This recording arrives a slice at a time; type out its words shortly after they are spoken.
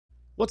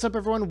What's up,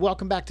 everyone?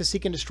 Welcome back to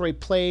Seek and Destroy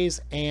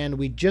Plays, and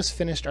we just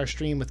finished our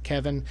stream with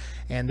Kevin,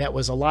 and that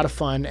was a lot of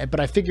fun.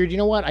 But I figured, you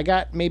know what? I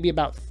got maybe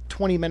about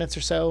 20 minutes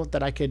or so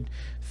that I could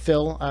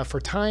fill for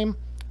time,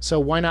 so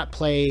why not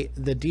play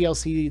the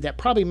DLC that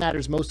probably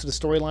matters most to the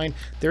storyline?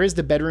 There is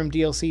the bedroom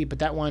DLC, but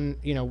that one,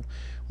 you know,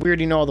 we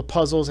already know all the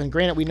puzzles, and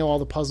granted, we know all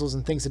the puzzles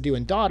and things to do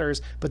in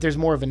Daughters, but there's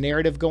more of a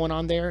narrative going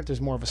on there.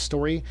 There's more of a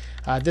story.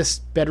 This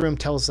bedroom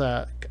tells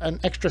an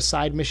extra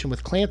side mission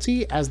with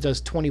Clancy, as does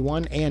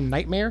 21 and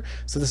Nightmare,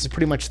 so this is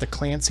pretty much the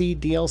Clancy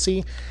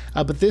DLC.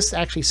 But this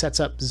actually sets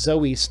up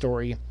Zoe's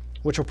story,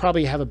 which will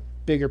probably have a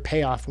bigger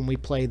payoff when we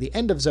play the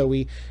end of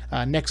Zoe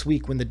next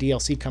week when the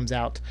DLC comes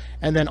out,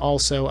 and then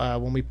also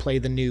when we play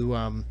the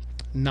new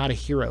Not a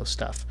Hero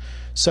stuff.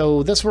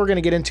 So that's what we're going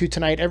to get into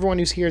tonight. Everyone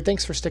who's here,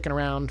 thanks for sticking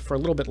around for a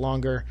little bit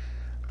longer.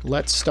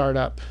 Let's start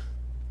up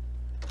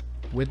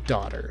with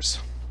Daughters.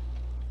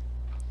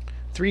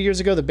 3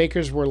 years ago, the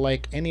Bakers were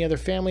like any other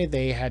family.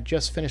 They had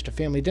just finished a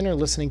family dinner,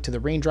 listening to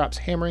the raindrops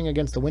hammering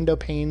against the window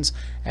panes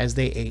as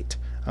they ate.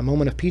 A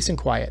moment of peace and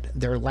quiet,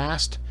 their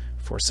last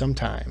for some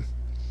time.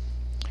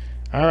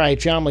 All right,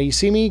 Jamla, you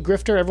see me?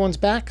 Grifter, everyone's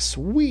back?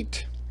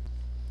 Sweet.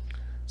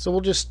 So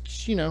we'll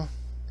just, you know,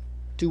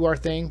 do our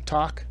thing,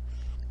 talk,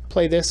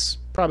 play this.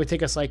 Probably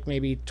take us like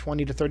maybe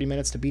 20 to 30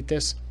 minutes to beat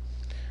this.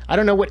 I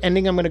don't know what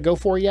ending I'm going to go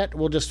for yet.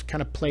 We'll just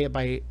kind of play it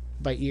by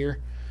ear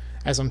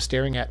as I'm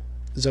staring at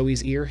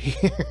Zoe's ear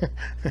here.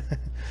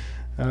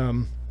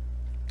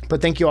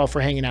 But thank you all for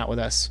hanging out with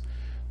us.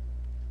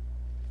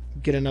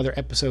 Get another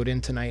episode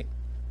in tonight.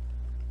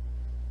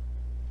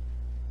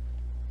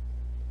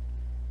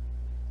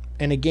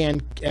 And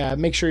again,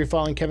 make sure you're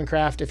following Kevin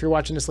Kraft. If you're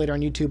watching this later on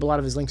YouTube, a lot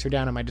of his links are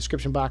down in my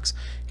description box.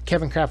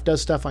 Kevin Kraft does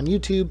stuff on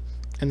YouTube,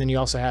 and then you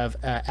also have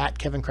at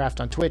Kevin Kraft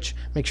on Twitch.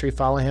 Make sure you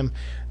follow him.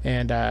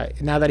 And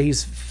now that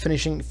he's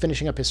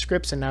finishing up his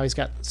scripts, and now he's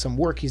got some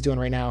work he's doing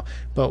right now.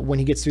 But when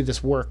he gets through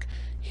this work,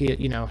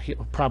 he'll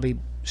probably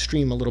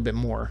stream a little bit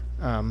more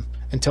at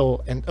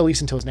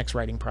least until his next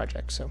writing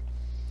project. So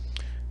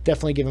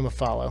definitely give him a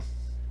follow.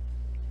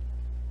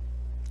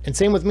 And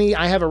same with me.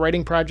 I have a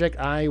writing project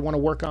I want to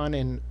work on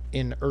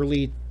in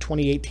early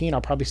 2018.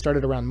 I'll probably start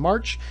it around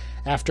March,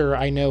 after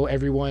I know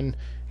everyone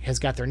has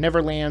got their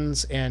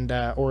Neverlands, and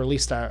or at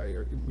least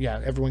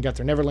everyone got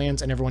their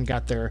Neverlands and everyone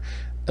got their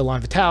Elan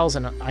Vitals,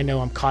 and I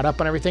know I'm caught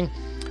up on everything.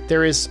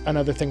 There is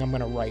another thing I'm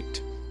going to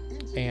write,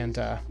 and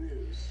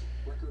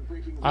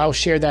I'll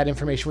share that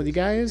information with you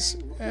guys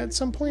at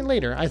some point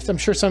later. I'm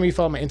sure some of you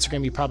follow my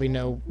Instagram, you probably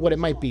know what it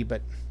might be,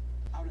 but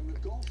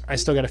I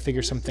still got to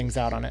figure some things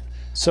out on it.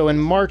 So in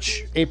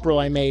March, April,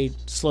 I may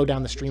slow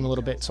down the stream a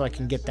little bit so I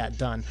can get that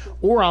done.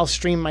 Or I'll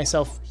stream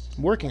myself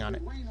working on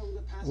it.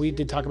 We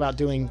did talk about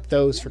doing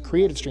those for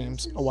creative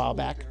streams a while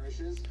back,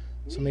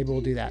 so maybe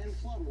we'll do that.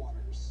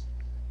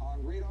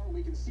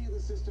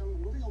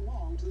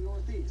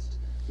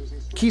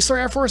 Keesler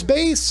Air Force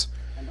Base,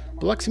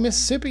 Biloxi,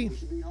 Mississippi.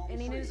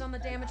 Any news on the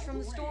damage from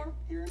the storm?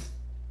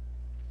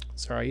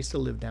 Sorry, I used to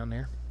live down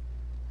there.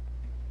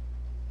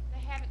 They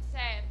haven't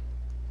said.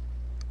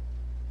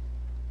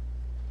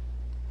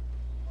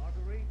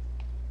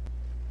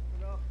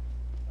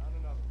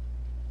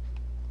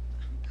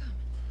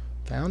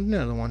 Found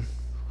another one.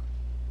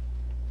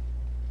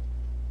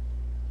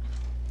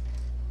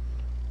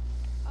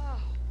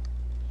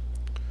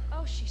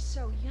 Oh, she's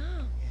so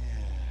young.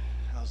 Yeah.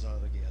 How's our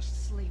other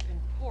guest?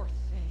 Sleeping, poor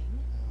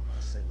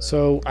thing.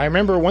 So I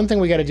remember one thing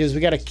we got to do is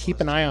we got to keep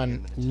an eye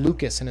on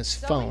Lucas and his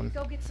phone.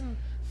 Go get some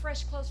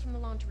fresh clothes from the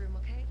laundry room,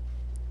 okay?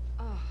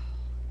 Oh,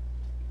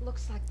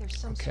 looks like there's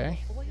some sort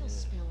of oil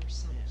spill or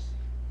something.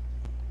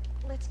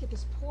 Let's get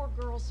this poor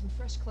girl some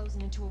fresh clothes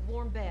and into a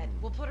warm bed.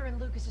 We'll put her in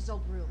Lucas's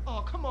old room.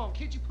 Oh, come on,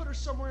 can't you put her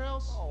somewhere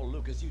else? Oh,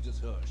 Lucas, you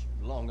just hush.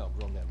 Long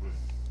outgrown that room.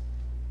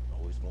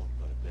 Always wanted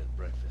to go to bed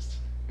breakfast.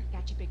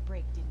 Got your big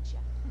break, didn't you?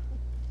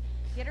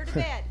 Get her to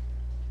bed.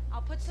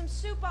 I'll put some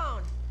soup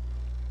on.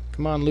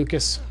 Come on,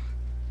 Lucas.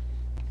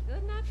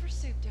 Good night for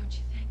soup, don't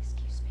you think?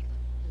 Excuse me,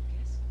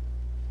 Lucas.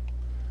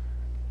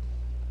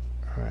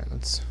 All right,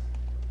 let's...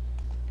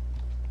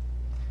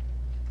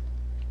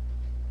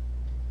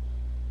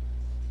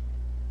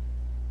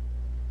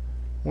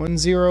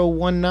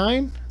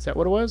 $1019? Is that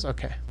what it was?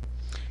 Okay.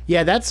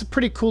 Yeah, that's a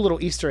pretty cool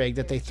little Easter egg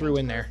that they threw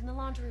in there. In the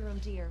laundry room,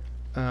 dear.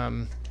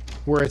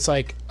 Where it's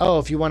like, oh,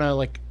 if you want to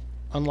like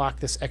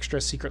unlock this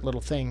extra secret little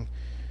thing,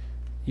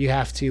 you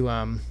have to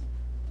oh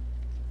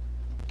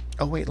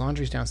wait,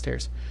 laundry's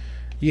downstairs.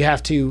 You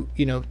have to,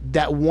 you know,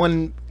 that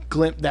one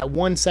that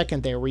 1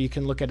 second there where you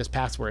can look at his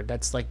password.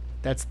 That's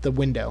the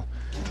window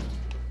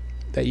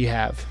that you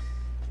have.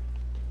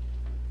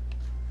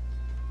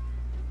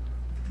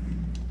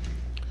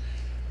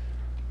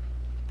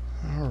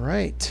 All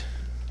right.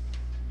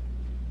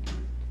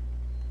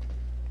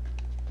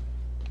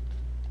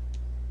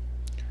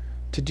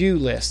 To-do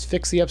list.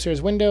 Fix the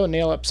upstairs window,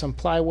 nail up some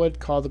plywood,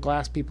 call the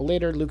glass people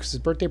later. Lucas's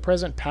birthday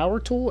present, power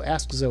tool,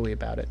 ask Zoe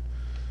about it.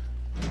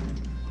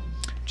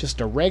 Just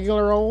a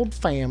regular old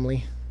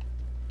family.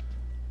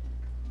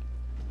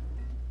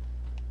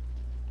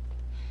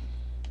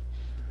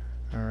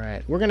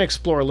 right, we're gonna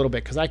explore a little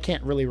bit because I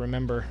can't really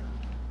remember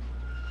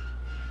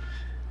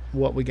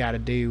what we got to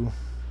do.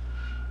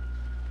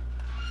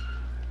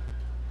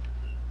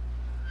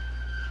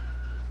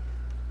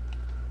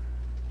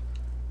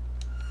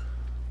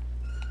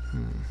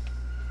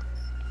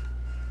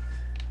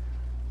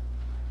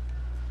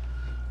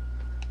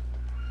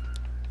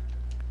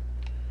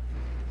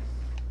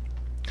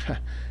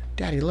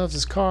 Daddy loves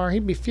his car.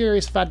 He'd be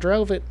furious if I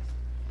drove it.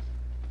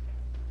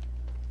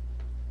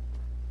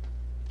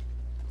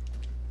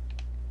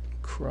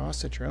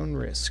 Cross at your own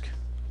risk.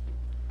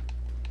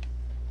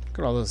 Look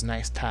at all those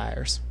nice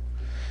tires.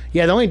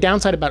 Yeah, the only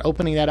downside about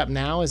opening that up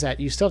now is that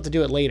you still have to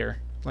do it later.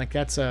 Like,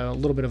 that's a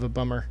little bit of a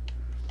bummer.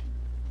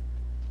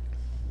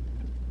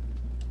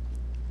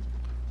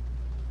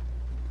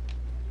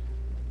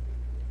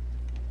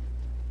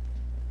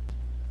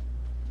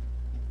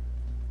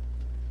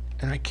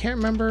 And I can't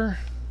remember...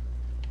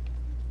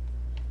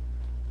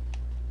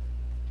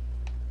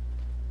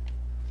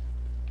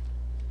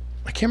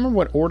 I can't remember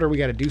what order we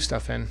got to do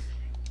stuff in.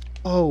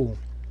 Oh.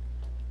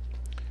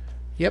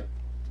 Yep.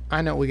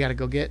 I know what we got to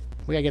go get.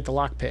 We got to get the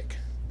lockpick.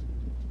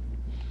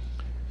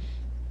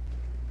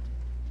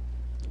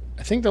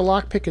 I think the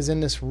lockpick is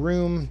in this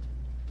room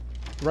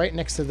right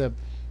next to the...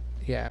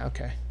 Yeah,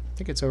 okay. I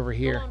think it's over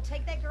here. Go on,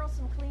 take that girl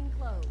some clean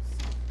clothes.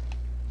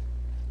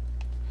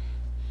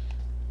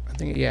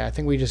 I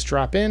think we just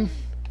drop in,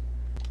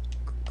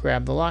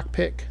 grab the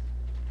lockpick,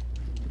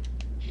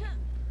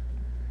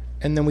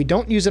 and then we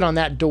don't use it on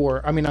that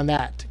door. I mean, on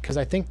that, because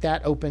I think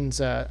that opens.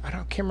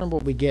 Can't remember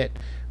what we get,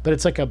 but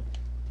it's like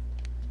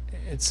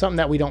it's something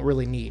that we don't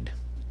really need.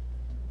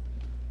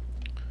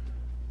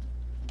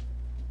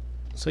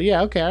 So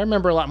yeah, okay, I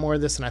remember a lot more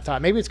of this than I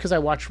thought. Maybe it's because I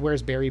watched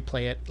Where's Barry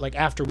play it. Like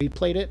after we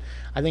played it,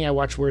 I think I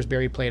watched Where's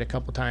Barry play it a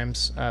couple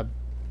times.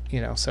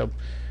 You know, so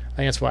I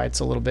think that's why it's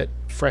a little bit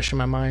fresh in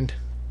my mind.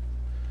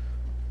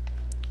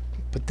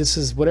 But this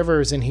is, whatever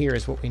is in here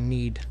is what we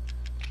need.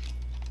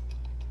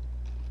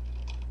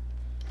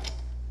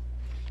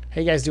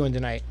 How you guys doing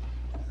tonight?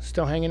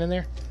 Still hanging in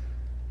there?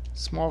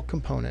 Small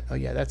component. Oh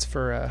yeah, that's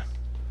for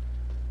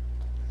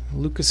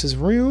Lucas's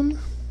room.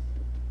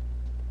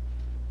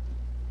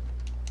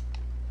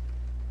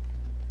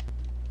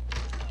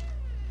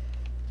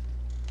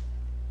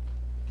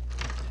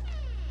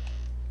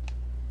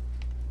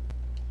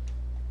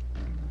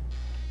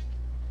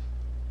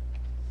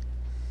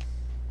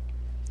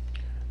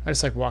 I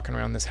just like walking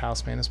around this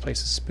house, man. This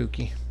place is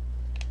spooky.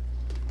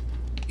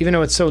 Even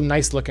though it's so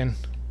nice looking.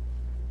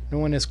 No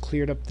one has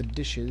cleared up the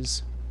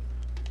dishes.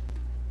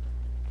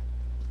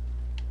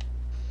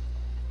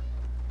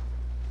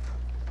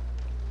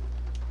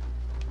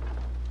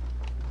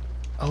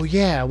 Oh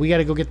yeah, we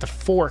gotta go get the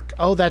fork.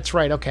 Oh, that's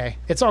right, okay.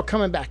 It's all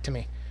coming back to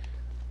me.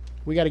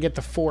 We gotta get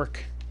the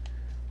fork.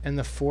 And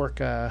the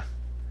fork,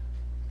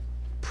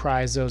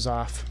 pries those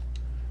off.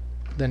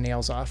 The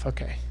nails off,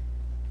 okay.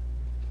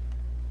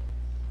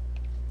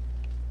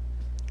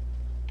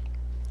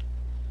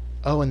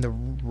 Oh, and the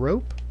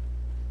rope?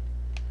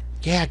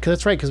 Yeah, cause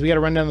that's right, because we got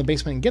to run down the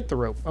basement and get the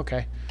rope.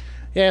 Okay.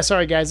 Yeah,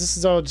 sorry, guys. This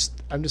is all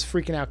just... I'm just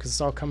freaking out because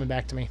it's all coming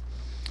back to me.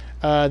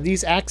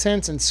 These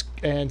accents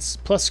and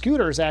plus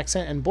Scooter's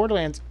accent and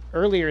Borderlands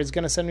earlier is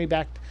going to send me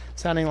back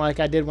sounding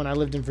like I did when I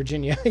lived in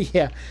Virginia.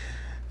 Yeah.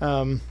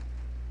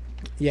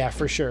 Yeah,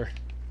 for sure.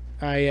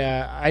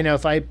 I know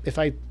if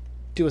I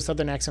do a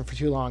southern accent for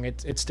too long,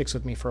 it sticks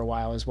with me for a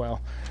while as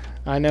well.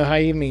 I know how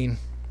you mean.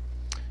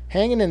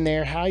 Hanging in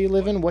there. How you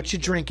living? What you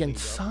drinking?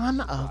 Son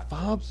of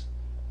a...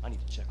 I need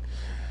to check on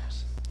the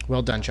house.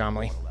 Well done,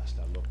 Chomley.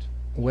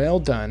 Well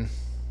done.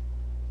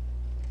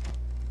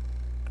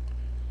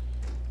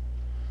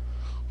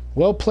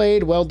 Well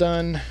played. Well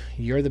done.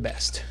 You're the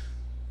best.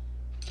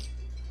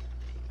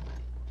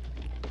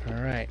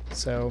 All right.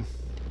 So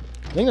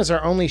I think that's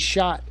our only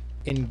shot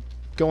in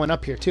going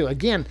up here too.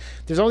 Again,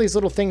 there's all these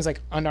little things like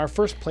on our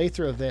first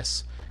playthrough of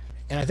this,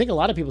 and I think a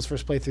lot of people's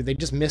first playthrough, they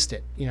just missed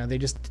it. You know,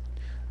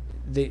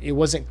 it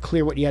wasn't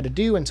clear what you had to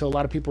do, and so a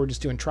lot of people were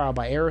just doing trial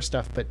by error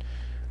stuff, but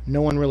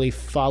no one really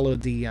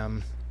followed the,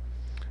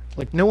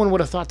 like, no one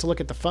would have thought to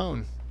look at the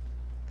phone.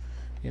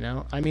 You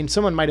know? I mean,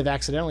 someone might have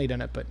accidentally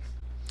done it, but...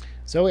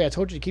 Zoe, I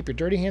told you to keep your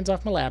dirty hands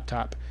off my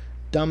laptop.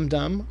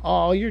 Dum-dum.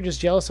 Oh, you're just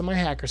jealous of my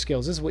hacker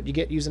skills. This is what you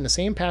get using the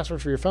same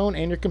password for your phone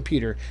and your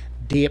computer.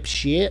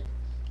 Dipshit.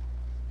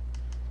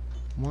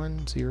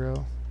 1,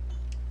 0.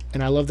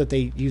 And I love that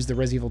they use the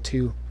Resident Evil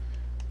 2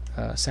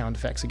 sound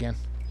effects again.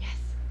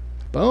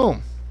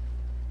 Boom.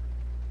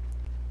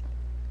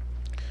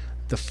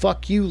 The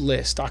Fuck You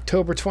List,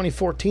 October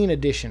 2014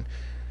 edition.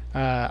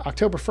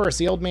 October 1st,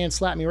 the old man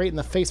slapped me right in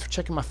the face for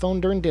checking my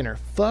phone during dinner.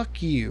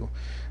 Fuck you.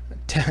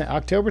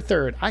 October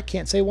 3rd, I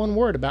can't say one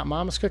word about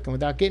Mama's cooking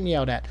without getting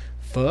yelled at.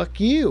 Fuck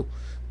you.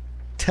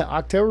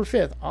 October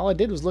 5th, all I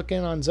did was look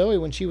in on Zoe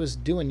when she was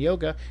doing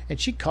yoga, and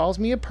she calls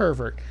me a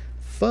pervert.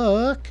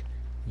 Fuck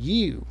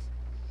you.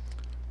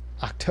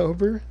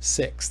 October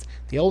 6th.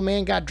 The old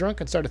man got drunk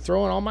and started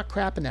throwing all my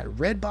crap in that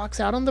red box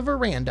out on the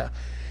veranda.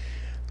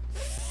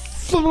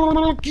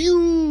 Fuck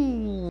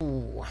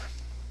you!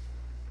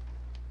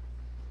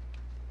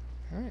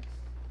 Alright.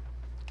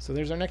 So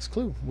there's our next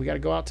clue. We got to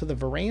go out to the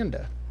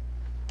veranda.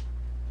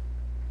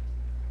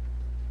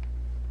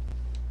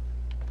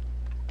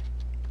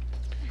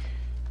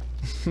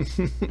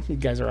 You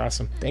guys are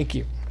awesome. Thank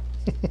you.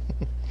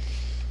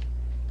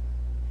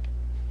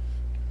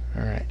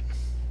 Alright.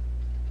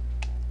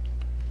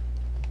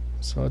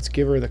 So let's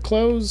give her the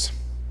clothes.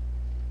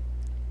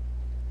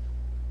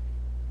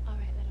 All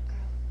right, little girl.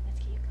 Let's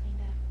get you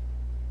cleaned up.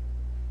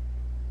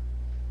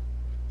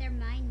 They're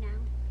mine now.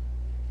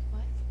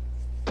 What?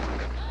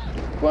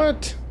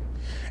 What?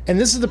 And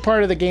this is the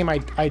part of the game I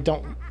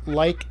don't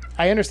like.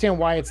 I understand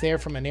why it's there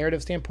from a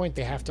narrative standpoint.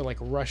 They have to like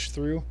rush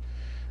through.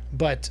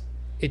 But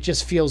it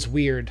just feels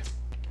weird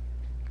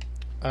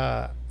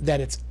that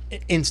it's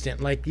instant.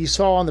 Like you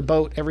saw on the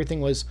boat,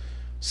 everything was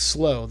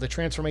slow. The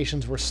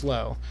transformations were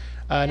slow.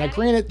 Now,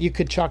 granted, you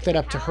could chalk that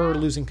up to her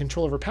losing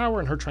control of her power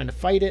and her trying to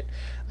fight it.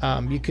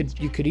 You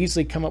could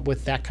easily come up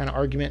with that kind of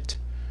argument.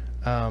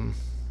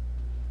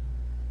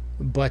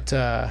 But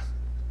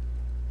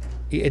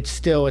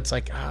it's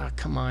like,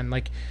 come on,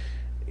 like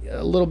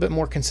a little bit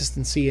more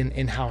consistency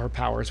in how her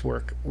powers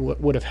work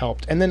would have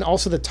helped. And then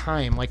also the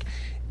time, like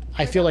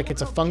I feel like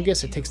it's a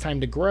fungus. It takes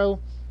time to grow.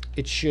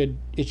 It should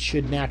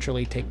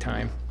naturally take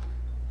time.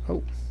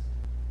 Oh.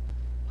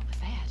 What was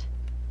that?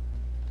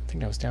 I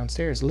think that was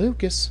downstairs.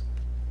 Lucas.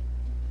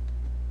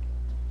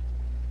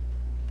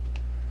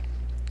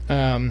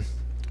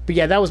 But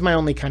yeah, that was my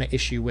only kind of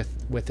issue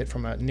with it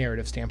from a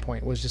narrative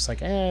standpoint. Was just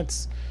like,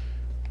 it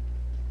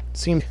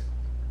seemed.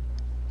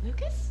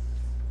 Lucas?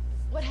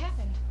 What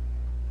happened?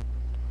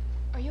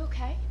 Are you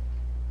okay?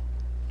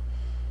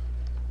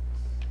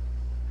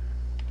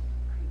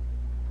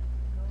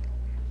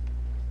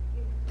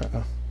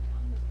 Uh-oh.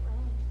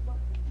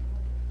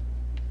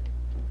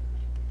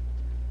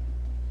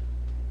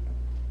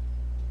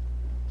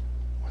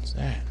 What's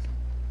that?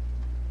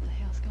 What the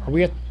hell's going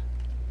on?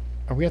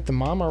 Are we at the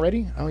mom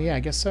already? Oh yeah, I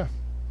guess so.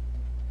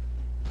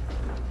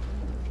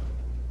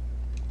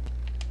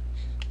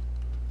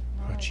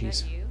 Oh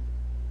jeez. You?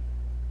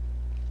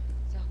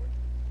 So,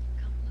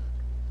 come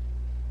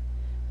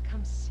look.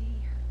 Come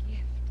see her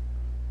gift.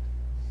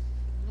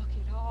 Look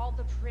at all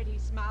the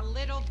pretties my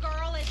little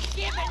girl has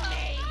given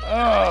me.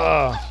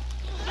 Oh.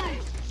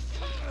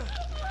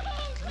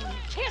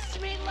 Kiss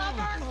me,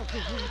 lover.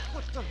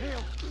 What the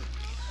hell?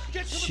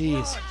 Get to the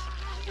Jeez.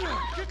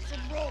 garage. Get some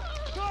rope.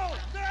 Go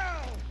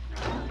now.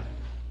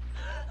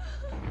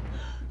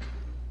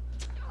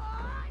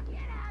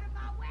 Get out of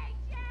my way,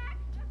 Jack!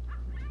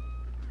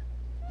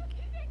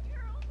 The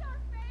girl's our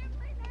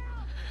family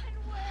now, and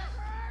we're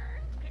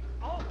hers.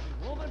 Off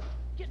me, woman.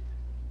 Get.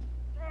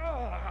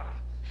 Now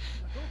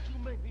don't you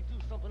make me do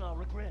something I'll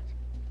regret.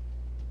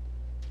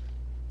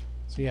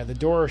 So yeah, the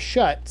door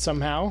shut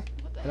somehow.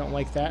 I don't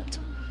like that.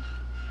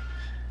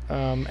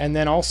 And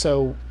then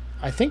also,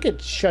 I think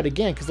it shut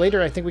again, because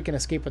later I think we can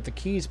escape with the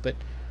keys, but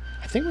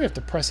I think we have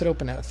to press it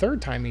open a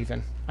third time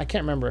even. I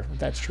can't remember if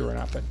that's true or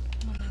not, but...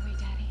 I'm on my way,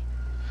 Daddy.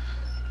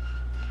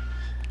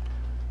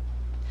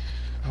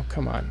 Oh,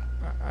 come on.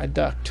 I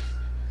ducked.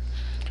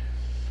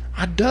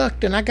 I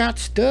ducked and I got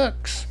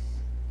stuck.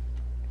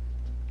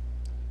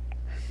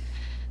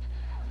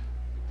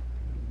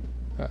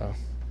 Uh-oh.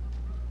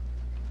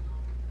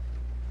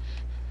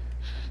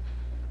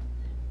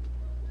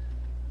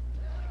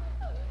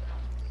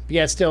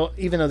 Yeah, still,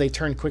 even though they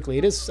turn quickly,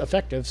 it is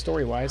effective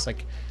story-wise,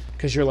 like,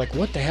 because you're like,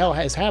 what the hell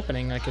is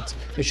happening? Like, it's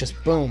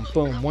just boom,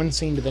 boom, one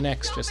scene to the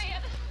next, just... Don't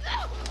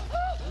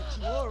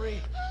you worry.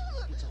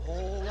 It's a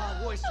whole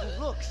lot worse than it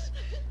looks.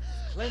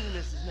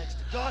 Cleanliness is next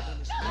to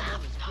godliness.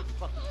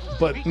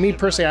 But me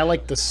personally, I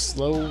like the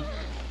slow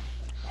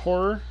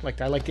horror.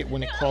 Like, I like it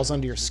when it crawls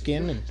under your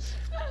skin and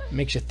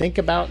makes you think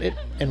about it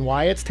and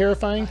why it's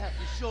terrifying.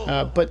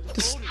 But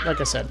this, like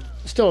I said,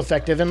 still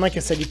effective. And like I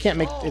said, you can't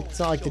make it's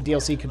not like the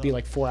DLC could be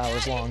like 4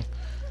 hours long.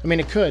 I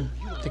mean, it could.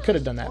 They could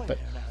have done that, but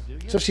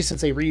especially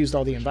since they reused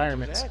all the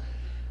environments.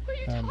 What are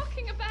you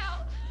talking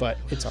about? But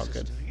it's all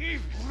good.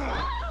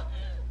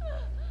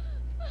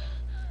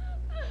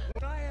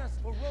 When I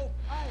ask for rope,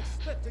 I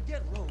expect to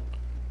get rope.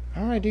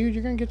 All right, dude,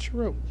 you're gonna get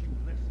your rope.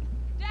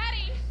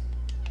 Daddy!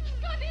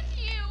 God, it's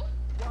you!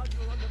 While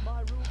you're under my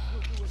roof,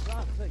 you'll do as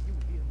I say. You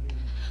hear me?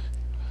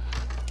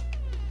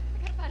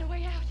 I gotta find a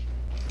way out.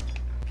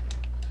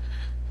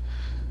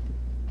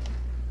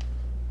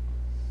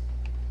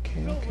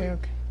 Okay.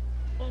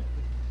 Open.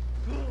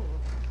 Good.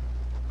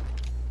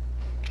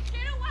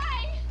 Get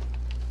away!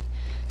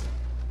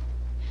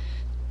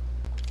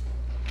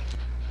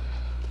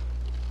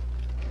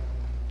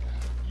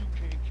 You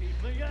can't keep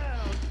me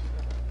out.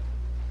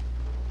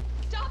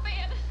 Stop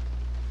it!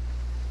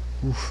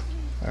 Oof.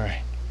 All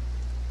right.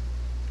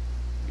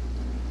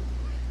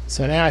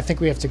 So now I think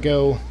we have to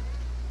go.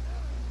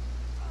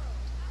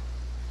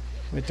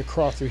 We have to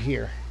crawl through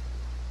here,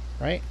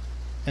 right?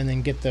 And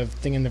then get the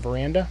thing in the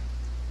veranda.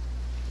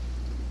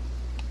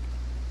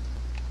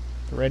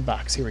 The red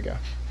box. Here we go.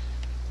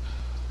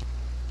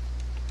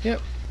 Yep.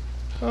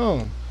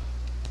 Oh.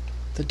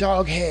 The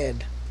dog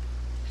head.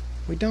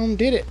 We done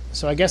did it.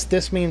 So I guess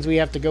this means we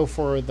have to go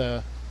for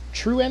the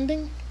true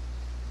ending?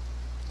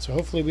 So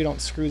hopefully we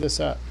don't screw this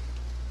up.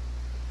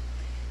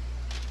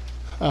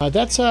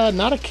 That's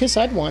not a kiss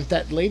I'd want.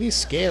 That lady's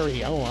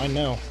scary. Oh, I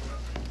know.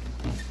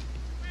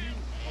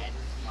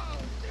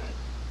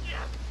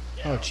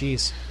 Oh,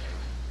 jeez.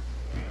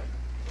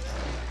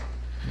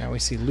 Now we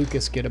see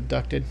Lucas get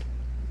abducted.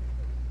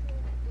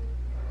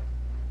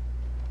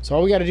 So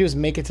all we got to do is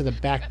make it to the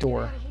back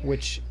door,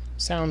 which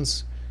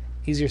sounds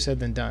easier said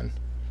than done,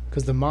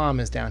 because the mom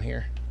is down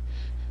here.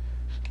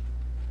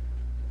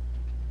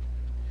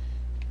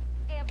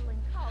 Evelyn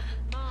called me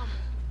Mama.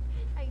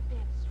 Ain't that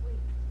sweet?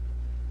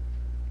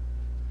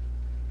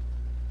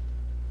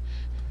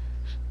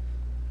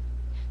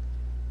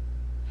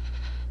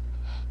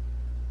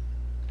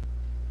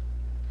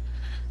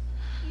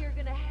 You're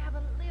gonna have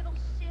a little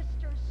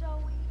sister,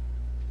 Zoe.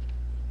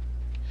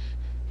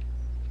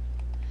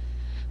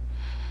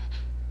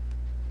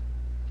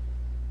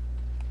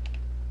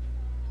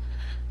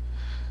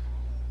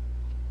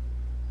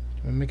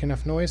 Did I make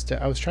enough noise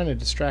to... I was trying to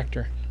distract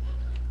her.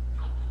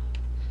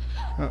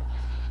 Oh.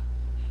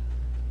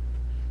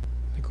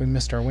 I think we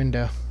missed our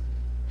window.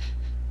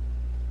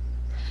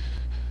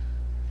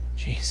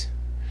 Jeez.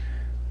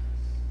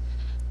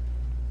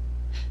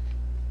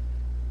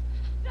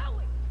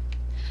 Zoe,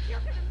 you're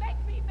gonna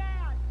make me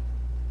mad.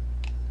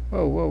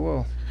 Whoa, whoa,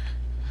 whoa.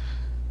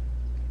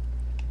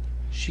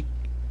 She...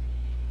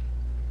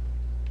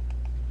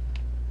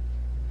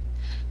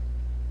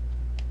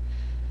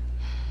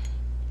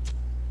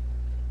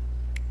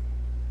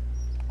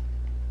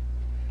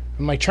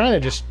 I'm like trying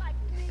to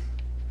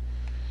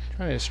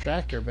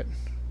distract her, but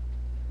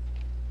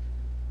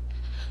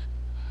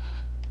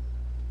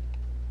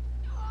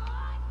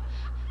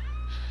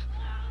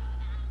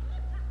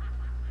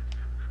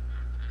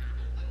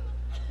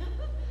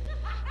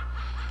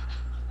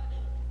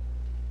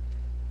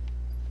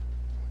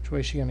which way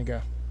is she gonna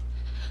go?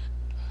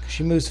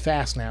 She moves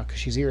fast now because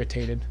she's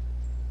irritated.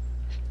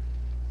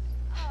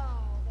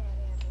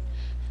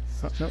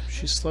 Oh, nope,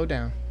 she's slowed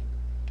down.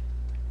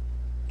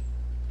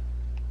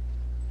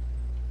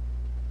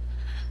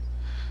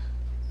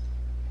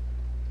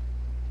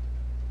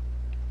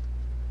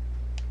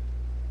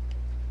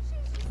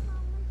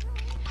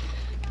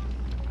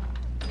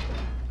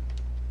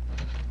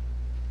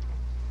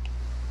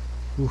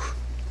 Oof.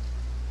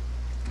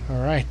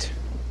 All right.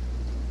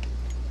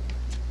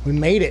 We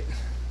made it.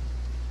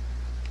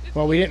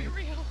 Well, we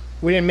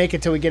didn't make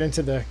it till we get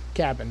into the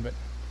cabin, but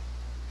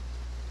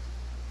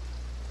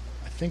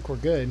I think we're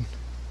good.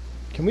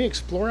 Can we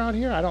explore out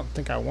here? I don't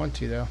think I want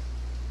to, though.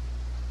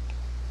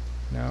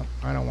 No,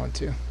 I don't want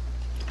to.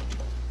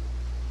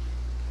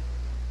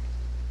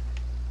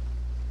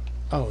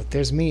 Oh,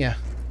 there's Mia.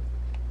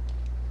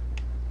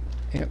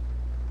 Yep.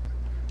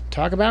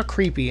 Talk about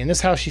creepy. And this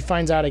is how she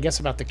finds out, I guess,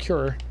 about the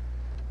cure.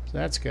 So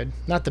that's good.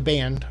 Not the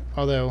band,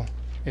 although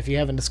if you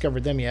haven't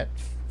discovered them yet,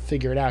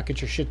 figure it out. Get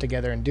your shit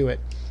together and do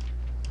it.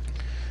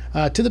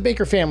 To the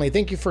Baker family,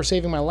 thank you for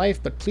saving my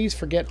life, but please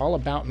forget all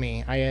about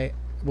me. I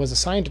was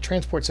assigned to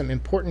transport some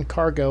important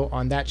cargo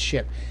on that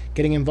ship.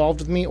 Getting involved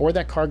with me or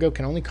that cargo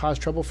can only cause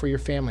trouble for your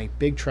family.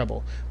 Big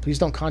trouble. Please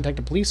don't contact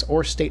the police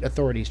or state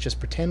authorities. Just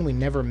pretend we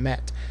never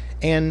met.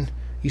 And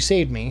you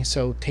saved me,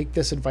 so take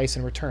this advice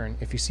in return.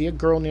 If you see a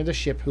girl near the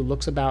ship who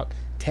looks about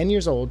 10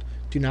 years old,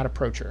 do not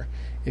approach her.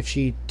 If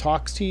she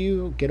talks to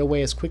you, get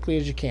away as quickly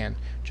as you can.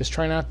 Just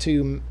try not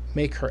to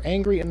make her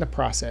angry in the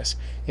process.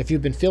 If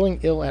you've been feeling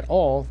ill at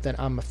all, then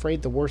I'm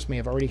afraid the worst may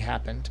have already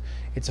happened.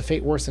 It's a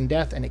fate worse than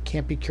death, and it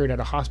can't be cured at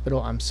a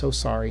hospital. I'm so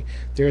sorry.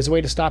 There is a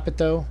way to stop it,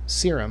 though.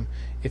 Serum.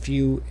 If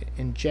you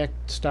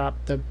inject,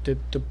 stop the...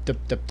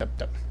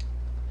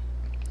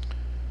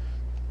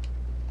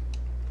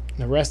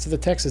 The rest of the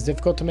text is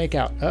difficult to make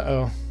out.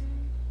 Uh-oh.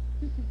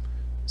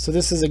 So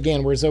this is,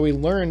 again, where Zoe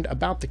learned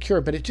about the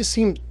cure, but it just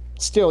seemed...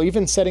 Still,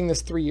 even setting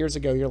this 3 years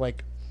ago, you're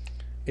like...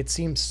 It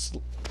seems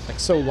like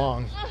so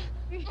long.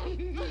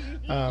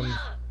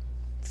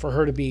 For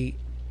her to be...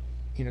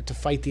 You know, to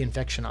fight the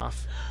infection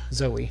off.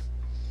 Zoe.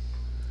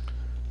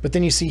 But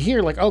then you see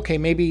here, like, okay,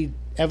 maybe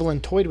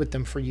Evelyn toyed with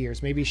them for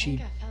years. Maybe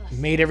she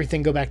made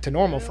everything go back to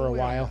normal for a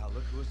while.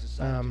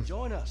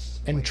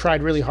 And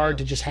tried really hard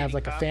to just have,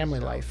 like, a family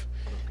life.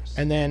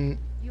 And then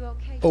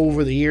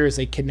over the years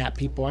they kidnap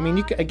people. I mean,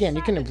 you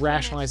can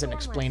rationalize it and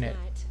explain it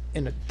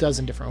in a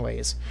dozen different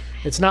ways.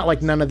 It's not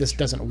like none of this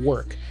doesn't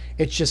work.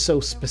 It's just so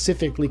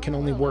specifically can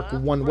only work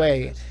one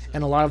way,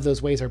 and a lot of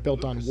those ways are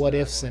built on what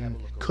ifs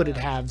and could it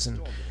haves,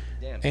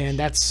 and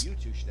that's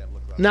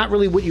not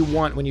really what you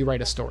want when you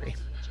write a story.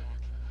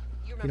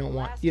 You don't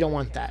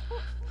want that.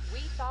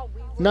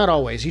 Not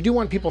always. You do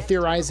want people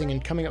theorizing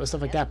and coming up with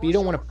stuff like that, but you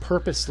don't want to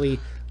purposely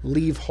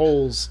leave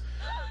holes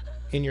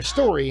in your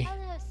story.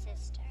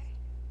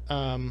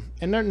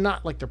 And they're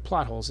not like they're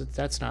plot holes.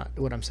 That's not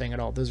what I'm saying at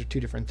all. Those are two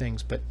different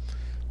things. But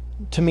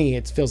to me,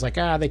 it feels like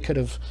they could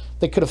have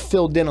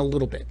filled in a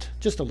little bit,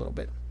 just a little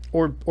bit,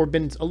 or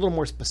been a little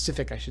more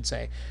specific, I should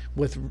say,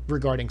 with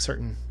regarding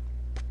certain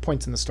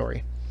points in the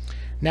story.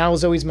 Now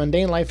Zoe's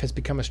mundane life has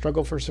become a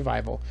struggle for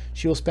survival.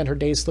 She will spend her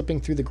days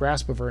slipping through the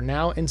grasp of her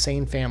now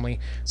insane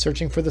family,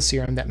 searching for the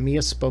serum that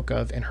Mia spoke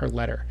of in her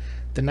letter.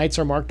 The nights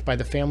are marked by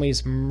the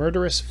family's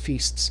murderous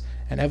feasts,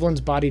 and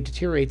Evelyn's body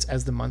deteriorates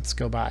as the months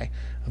go by.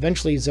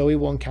 Eventually, Zoe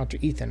will encounter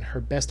Ethan, her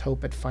best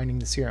hope at finding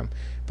the serum,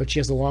 but she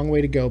has a long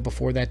way to go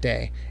before that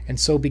day, and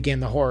so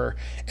began the horror.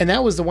 And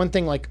that was the one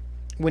thing, like,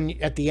 when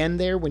at the end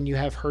there, when you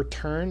have her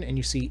turn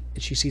and she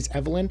sees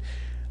Evelyn,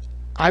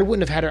 I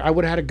wouldn't have had her. I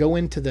would have had to go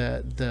into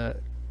the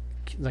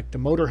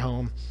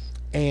motorhome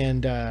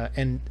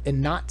and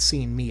not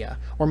seeing Mia,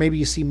 or maybe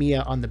you see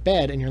Mia on the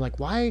bed and you're like,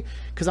 why?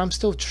 Because I'm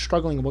still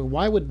struggling.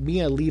 Why would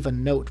Mia leave a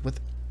note with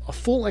a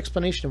full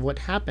explanation of what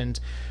happened?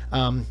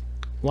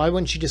 Why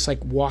wouldn't she just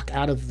like walk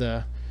out of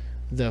the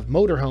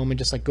motorhome and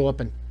just like go up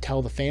and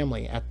tell the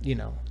family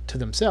to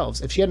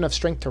themselves? If she had enough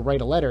strength to write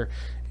a letter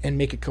and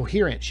make it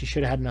coherent, she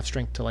should have had enough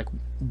strength to like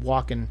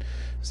walk and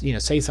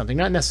say something.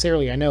 Not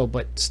necessarily, I know,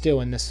 but still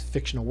in this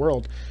fictional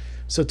world.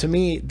 So to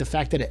me, the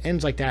fact that it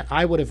ends like that,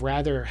 I would have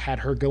rather had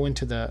her go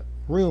into the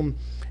room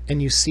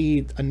and you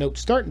see a note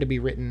starting to be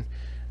written,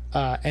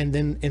 and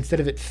then instead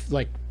of it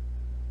like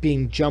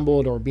being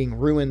jumbled or being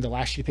ruined, the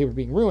last sheet of paper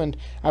being ruined,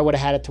 I would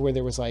have had it to where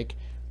there was like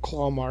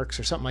claw marks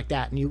or something like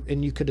that,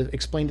 and you could have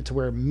explained it to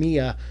where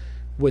Mia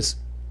was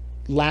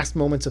last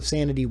moments of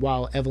sanity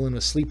while Evelyn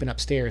was sleeping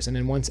upstairs, and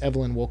then once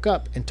Evelyn woke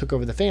up and took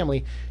over the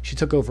family, she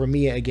took over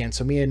Mia again.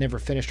 So Mia never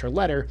finished her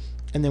letter,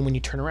 and then when you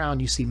turn around,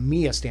 you see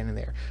Mia standing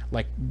there,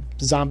 like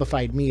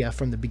zombified Mia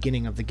from the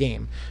beginning of the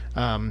game.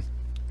 And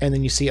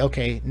then you see,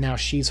 okay, now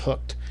she's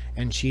hooked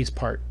and she's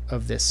part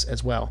of this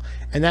as well,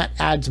 and that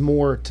adds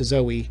more to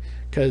Zoe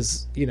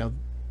because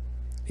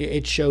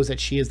it shows that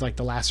she is like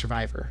the last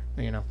survivor.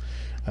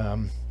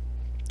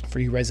 For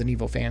you Resident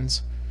Evil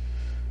fans.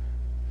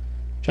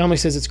 John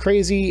says, it's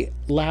crazy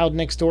loud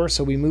next door,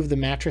 so we moved the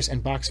mattress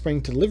and box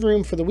spring to the living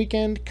room for the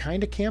weekend.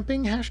 Kinda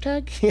camping,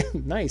 hashtag? Yeah,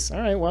 nice. All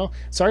right, well,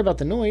 sorry about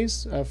the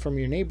noise from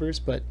your neighbors,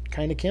 but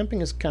kinda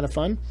camping is kind of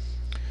fun.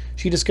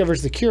 She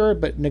discovers the cure,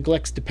 but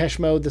neglects Depeche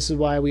Mode. This is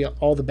why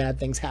all the bad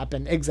things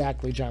happen.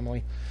 Exactly,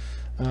 John.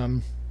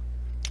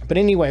 But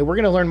anyway, we're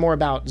going to learn more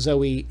about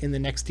Zoe in the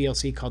next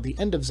DLC called The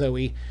End of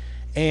Zoe.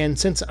 And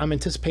since I'm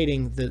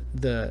anticipating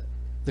the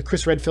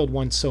Chris Redfield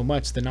one so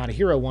much, the Not a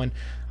Hero one,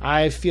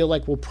 I feel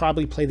like we'll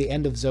probably play the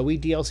End of Zoe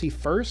DLC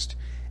first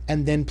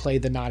and then play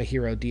the Not a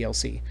Hero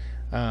DLC.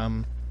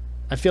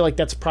 I feel like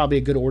that's probably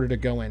a good order to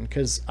go in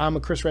because I'm a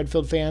Chris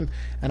Redfield fan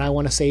and I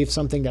want to save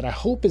something that I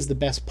hope is the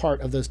best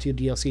part of those two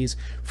DLCs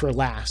for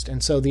last.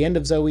 And so the End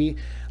of Zoe,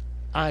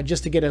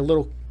 just to get a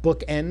little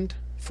bookend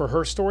for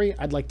her story,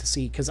 I'd like to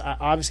see, because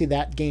obviously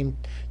that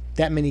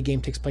mini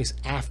game takes place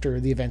after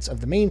the events of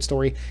the main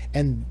story,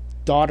 and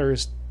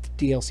Daughter's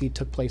DLC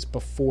took place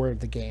before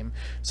the game.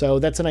 So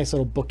that's a nice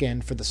little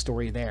bookend for the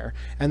story there.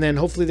 And then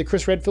hopefully the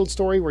Chris Redfield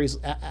story where he's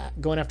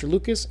going after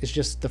Lucas is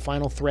just the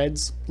final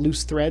threads,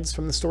 loose threads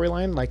from the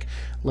storyline, like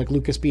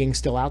Lucas being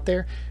still out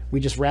there. We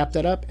just wrap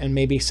that up and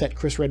maybe set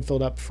Chris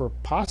Redfield up for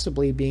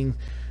possibly being,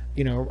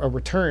 a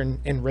return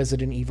in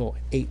Resident Evil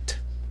 8.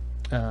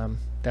 That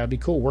would be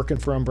cool, working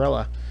for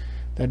Umbrella.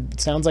 That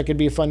sounds like it'd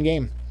be a fun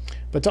game.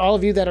 But to all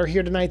of you that are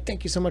here tonight,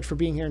 thank you so much for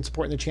being here and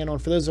supporting the channel.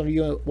 And for those of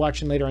you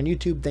watching later on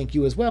YouTube, thank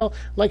you as well.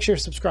 Like, share,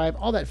 subscribe,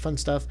 all that fun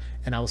stuff.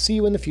 And I will see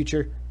you in the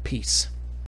future. Peace.